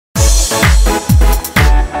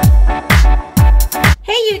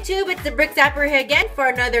YouTube, it's the Brick Zapper here again for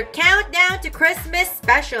another countdown to Christmas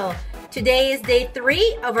special. Today is day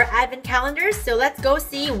 3 of our advent calendar, so let's go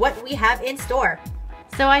see what we have in store.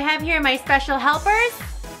 So I have here my special helpers.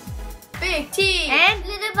 Big T and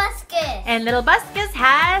Little Buskus. And Little Buskus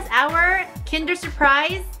has our Kinder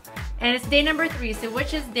Surprise, and it's day number 3. So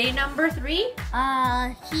which is day number 3?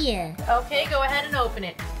 Here. Okay, go ahead and open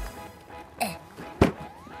it.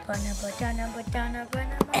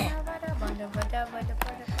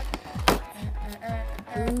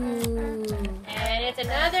 Ooh. And it's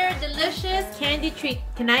another delicious candy treat.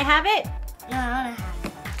 Can I have it? No, I don't have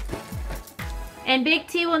it. And Big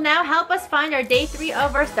T will now help us find our day 3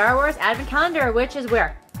 of our Star Wars Advent Calendar, which is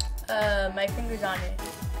where? My finger's on it.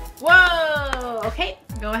 Whoa! Okay,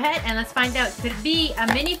 go ahead and let's find out. Could it be a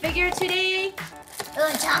minifigure today?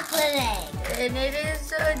 A chocolate egg. And it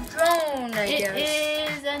is a drone, I guess. It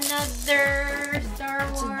is another Star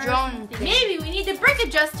Wars. It's a drone thing. Maybe we need the brick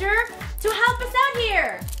adjuster to help us out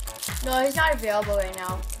here. No, he's not available right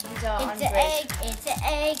now. He's on break. It's an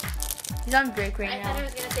egg. He's on break right now. I thought I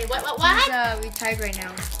was gonna say what? He's retired right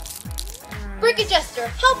now. Brick adjuster,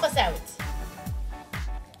 help us out.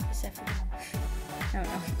 I don't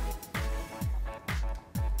know.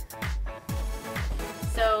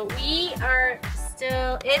 So we are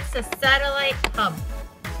still, it's a satellite hub.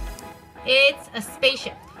 It's a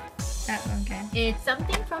spaceship. Okay. It's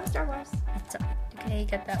something from Star Wars. Okay, you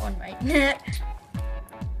got that one right.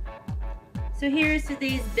 So here's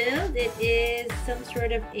today's build. It is some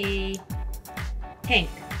sort of a tank.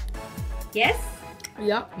 Yes?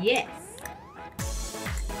 Yep. Yes.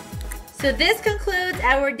 So this concludes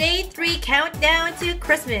our day 3 countdown to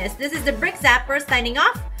Christmas. This is the Brick Zapper signing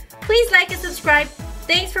off. Please like and subscribe.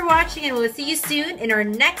 Thanks for watching, and we'll see you soon in our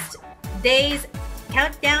next day's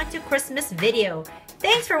countdown to Christmas video.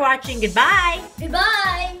 Thanks for watching. Goodbye.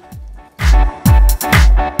 Goodbye.